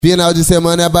Final de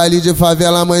semana é baile de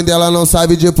favela, a mãe dela não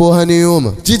sabe de porra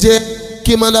nenhuma. DJ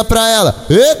que manda pra ela,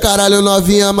 ê caralho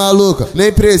novinha maluca,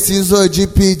 nem precisou de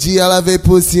pedir, ela veio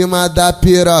por cima da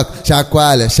piroca.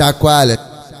 Xaqualha, xaqualha,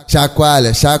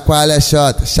 xaqualha, xaqualha,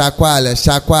 Xota, xaqualha,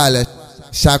 xaqualha,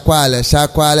 xaqualha,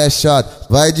 xaqualha, Xota.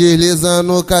 Vai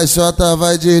deslizando com a Xota,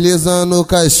 vai deslizando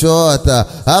com a Xota.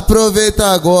 Aproveita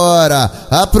agora,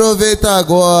 aproveita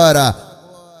agora.